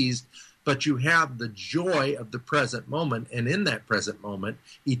diseased, but you have the joy of the present moment. And in that present moment,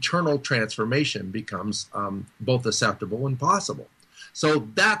 eternal transformation becomes both acceptable and possible. So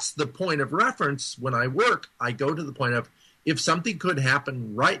that's the point of reference. When I work, I go to the point of, if something could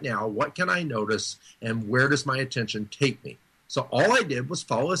happen right now, what can I notice and where does my attention take me? So all I did was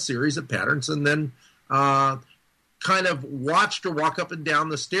follow a series of patterns and then kind of watched her walk up and down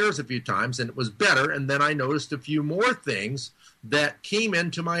the stairs a few times, and it was better. And then I noticed a few more things that came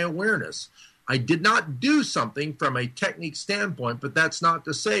into my awareness. I did not do something from a technique standpoint, but that's not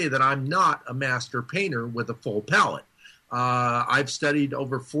to say that I'm not a master painter with a full palette. I've studied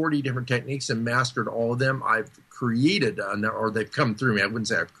over 40 different techniques and mastered all of them. I've created, or they've come through me. I wouldn't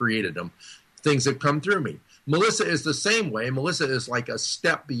say I've created them. Things have come through me. Melissa is the same way. Melissa is like a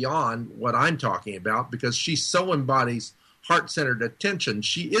step beyond what I'm talking about because she so embodies heart-centered attention.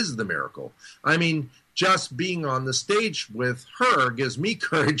 She is the miracle. I mean, just being on the stage with her gives me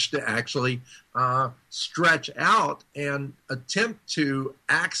courage to actually stretch out and attempt to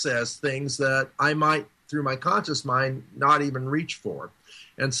access things that I might, through my conscious mind, not even reach for.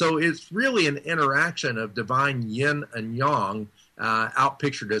 And so it's really an interaction of divine yin and yang,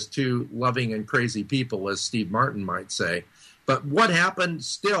 outpictured as two loving and crazy people, as Steve Martin might say. But what happened,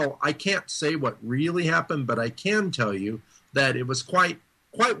 still, I can't say what really happened, but I can tell you that it was quite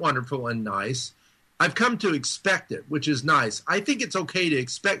wonderful and nice. I've come to expect it, which is nice. I think it's okay to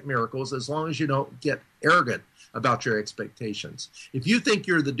expect miracles as long as you don't get arrogant about your expectations. If you think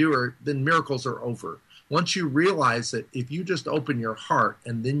you're the doer, then miracles are over. Once you realize that if you just open your heart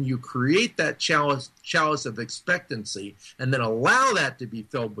and then you create that chalice of expectancy and then allow that to be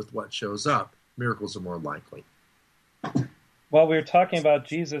filled with what shows up, miracles are more likely. Well, we were talking about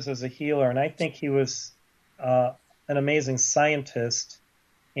Jesus as a healer, and I think he was an amazing scientist.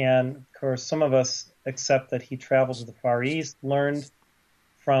 And, of course, some of us accept that he traveled to the Far East, learned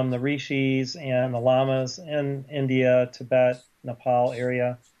from the rishis and the lamas in India, Tibet, Nepal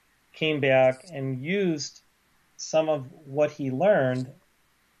area, came back and used some of what he learned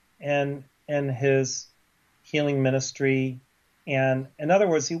in his healing ministry. And in other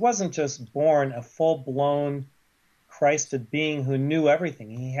words, he wasn't just born a full-blown Christed being who knew everything.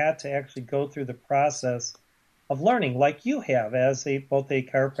 He had to actually go through the process of learning, like you have as both a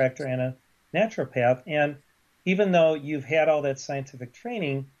chiropractor and a naturopath. And even though you've had all that scientific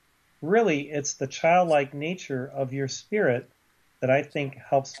training, really it's the childlike nature of your spirit that I think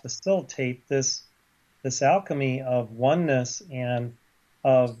helps facilitate this alchemy of oneness and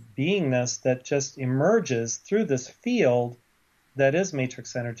of beingness that just emerges through this field that is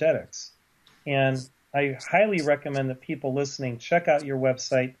matrix energetics. And I highly recommend that people listening check out your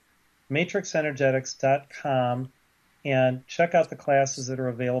website, matrixenergetics.com, and check out the classes that are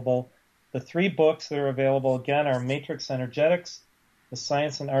available. The 3 books that are available, again, are Matrix Energetics, The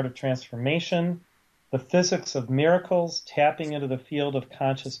Science and Art of Transformation, The Physics of Miracles, Tapping into the Field of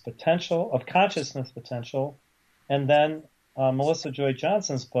Consciousness Potential, and then Melissa Joy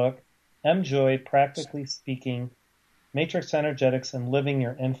Johnson's book, M-Joy, Practically Speaking, Matrix Energetics and Living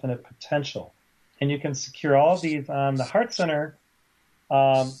Your Infinite Potential. And you can secure all of these on the Heart Center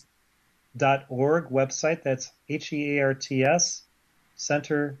 .org website. That's HEARTS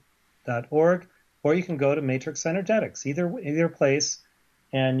center.org, or you can go to Matrix Energetics, either place,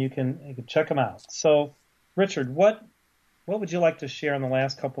 and you can check them out. So, Richard, what would you like to share in the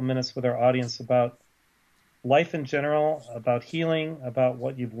last couple minutes with our audience about life in general, about healing, about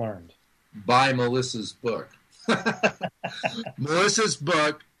what you've learned? Buy Melissa's book. Melissa's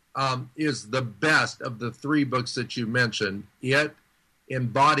book is the best of the 3 books that you mentioned. It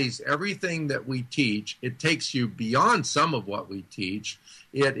embodies everything that we teach. It takes you beyond some of what we teach.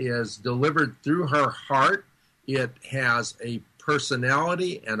 It is delivered through her heart. It has a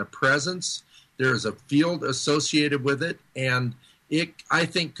personality and a presence. There's a field associated with it, and it, I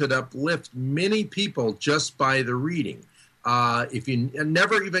think, could uplift many people just by the reading. If you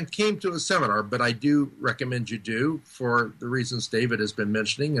never even came to a seminar, but I do recommend you do for the reasons David has been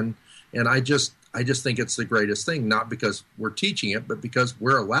mentioning, and I just think it's the greatest thing, not because we're teaching it, but because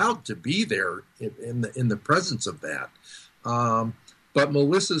we're allowed to be there in the presence of that. But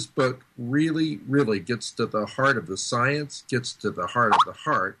Melissa's book really, really gets to the heart of the science, gets to the heart of the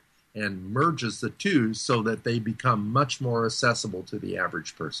heart, and merges the two so that they become much more accessible to the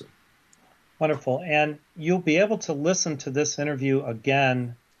average person. Wonderful. And you'll be able to listen to this interview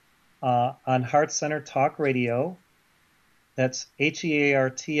again on Heart Center Talk Radio. That's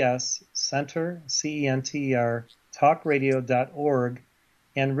HEARTS Center, CENTER, talkradio.org.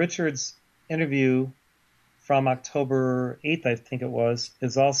 And Richard's interview from October 8th, I think it was,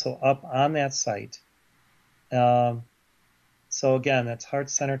 is also up on that site. So again, that's Heart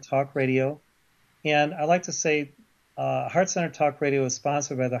Center Talk Radio. And I like to say Heart Center Talk Radio is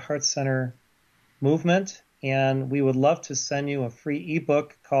sponsored by the Heart Center Movement, and we would love to send you a free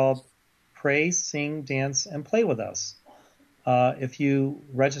ebook called Pray, Sing, Dance, and Play with Us. If you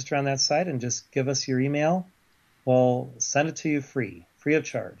register on that site and just give us your email, we'll send it to you free of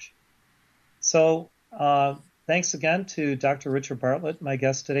charge. So thanks again to Dr. Richard Bartlett, my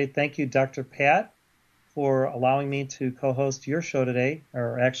guest today. Thank you, Dr. Pat, for allowing me to co-host your show today.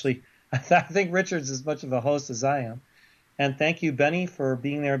 Or actually, I think Richard's as much of a host as I am. And thank you, Benny, for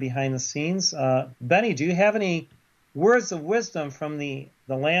being there behind the scenes. Benny, do you have any words of wisdom from the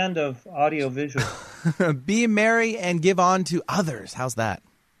land of audiovisual? Be merry and give on to others. How's that?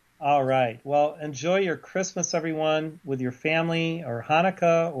 All right. Well, enjoy your Christmas, everyone, with your family or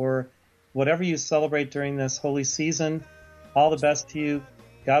Hanukkah or whatever you celebrate during this holy season. All the best to you.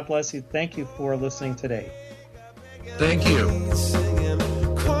 God bless you. Thank you for listening today. Thank you.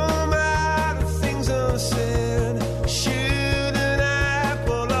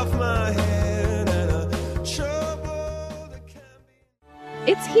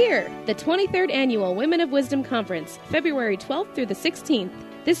 It's here, the 23rd Annual Women of Wisdom Conference, February 12th through the 16th.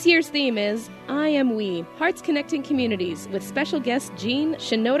 This year's theme is I Am We, Hearts Connecting Communities, with special guests Jean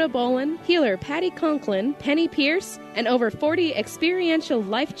Shinoda Bolin, healer Patty Conklin, Penny Pierce, and over 40 experiential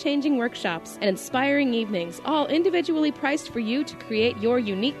life-changing workshops and inspiring evenings, all individually priced for you to create your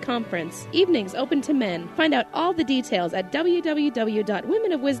unique conference. Evenings open to men. Find out all the details at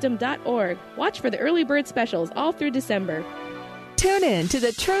www.womenofwisdom.org. Watch for the early bird specials all through December. Tune in to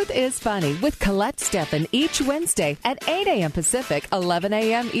The Truth is Funny with Colette Steffen each Wednesday at 8 a.m. Pacific, 11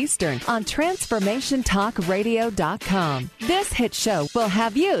 a.m. Eastern on TransformationTalkRadio.com. This hit show will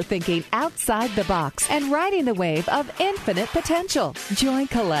have you thinking outside the box and riding the wave of infinite potential. Join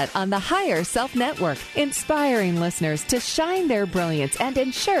Colette on the Higher Self Network, inspiring listeners to shine their brilliance and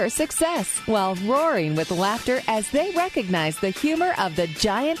ensure success while roaring with laughter as they recognize the humor of the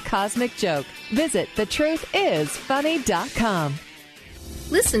giant cosmic joke. Visit thetruthIsfunny.com.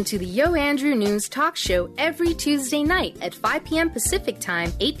 Listen to the Yo Andrew News Talk Show every Tuesday night at 5 p.m. Pacific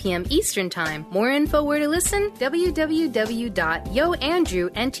Time, 8 p.m. Eastern Time. More info where to listen?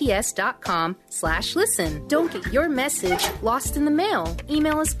 www.yoandrewnts.com/listen. Don't get your message lost in the mail.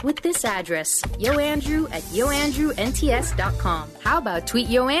 Email us with this address, yoandrew@yoandrewnts.com. How about tweet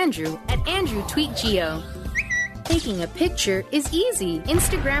Yo Andrew at AndrewTweetGeo? Taking a picture is easy.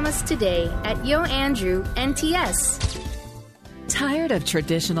 Instagram us today at YoAndrewNTS. Tired of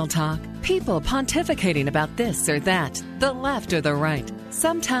traditional talk? People pontificating about this or that, the left or the right.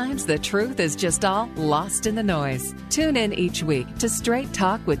 Sometimes the truth is just all lost in the noise. Tune in each week to Straight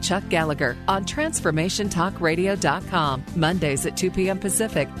Talk with Chuck Gallagher on TransformationTalkRadio.com, Mondays at 2 p.m.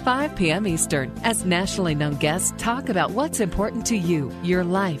 Pacific, 5 p.m. Eastern, as nationally known guests talk about what's important to you, your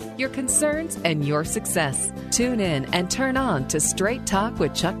life, your concerns, and your success. Tune in and turn on to Straight Talk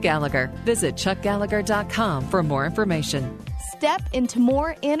with Chuck Gallagher. Visit ChuckGallagher.com for more information. Step into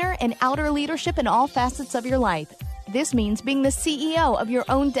more inner and outer leadership in all facets of your life. This means being the CEO of your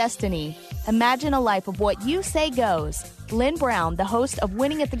own destiny. Imagine a life of what you say goes. Lynn Brown, the host of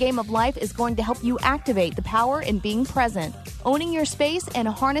Winning at the Game of Life, is going to help you activate the power in being present, owning your space, and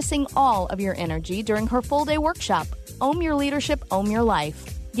harnessing all of your energy during her full-day workshop. Own your leadership, own your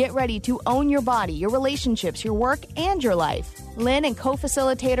life. Get ready to own your body, your relationships, your work, and your life. Lynn and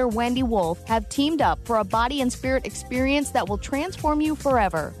co-facilitator Wendy Wolf have teamed up for a body and spirit experience that will transform you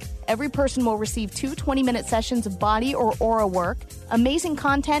forever. Every person will receive 2 20-minute sessions of body or aura work, amazing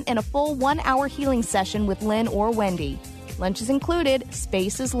content, and a full 1-hour healing session with Lynn or Wendy. Lunch is included,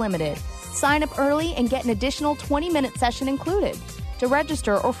 space is limited. Sign up early and get an additional 20-minute session included. To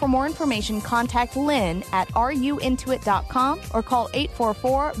register or for more information, contact Lynn at ruintuit.com or call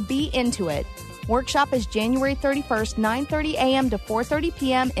 844-BE-INTUIT. Workshop is January 31st, 9:30 a.m. to 4:30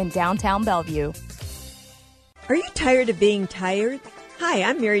 p.m. in downtown Bellevue. Are you tired of being tired? Hi,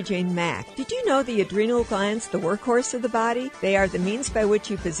 I'm Mary Jane Mack. Did you know the adrenal glands, the workhorse of the body? They are the means by which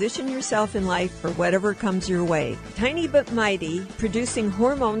you position yourself in life for whatever comes your way. Tiny but mighty, producing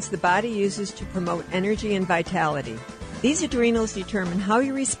hormones the body uses to promote energy and vitality. These adrenals determine how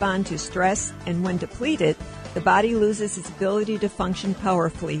you respond to stress, and when depleted, the body loses its ability to function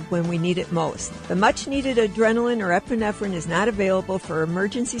powerfully when we need it most. The much-needed adrenaline or epinephrine is not available for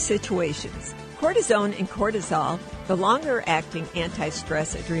emergency situations. Cortisone and cortisol, the longer-acting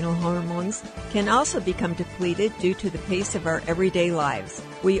anti-stress adrenal hormones, can also become depleted due to the pace of our everyday lives.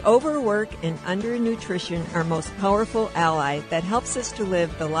 We overwork, and undernutrition, our most powerful ally that helps us to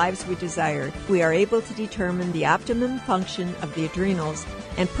live the lives we desire. We are able to determine the optimum function of the adrenals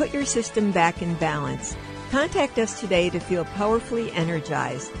and put your system back in balance. Contact us today to feel powerfully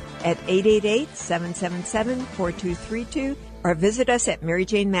energized at 888-777-4232 or visit us at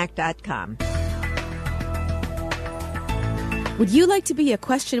maryjanemack.com. Would you like to be a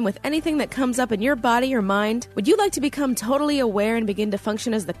question with anything that comes up in your body or mind? Would you like to become totally aware and begin to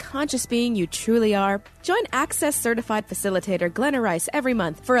function as the conscious being you truly are? Join Access Certified Facilitator Glenna Rice every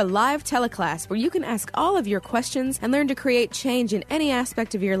month for a live teleclass where you can ask all of your questions and learn to create change in any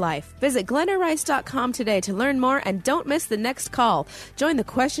aspect of your life. Visit glennarice.com today to learn more and don't miss the next call. Join the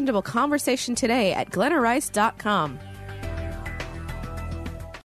questionable conversation today at glennarice.com.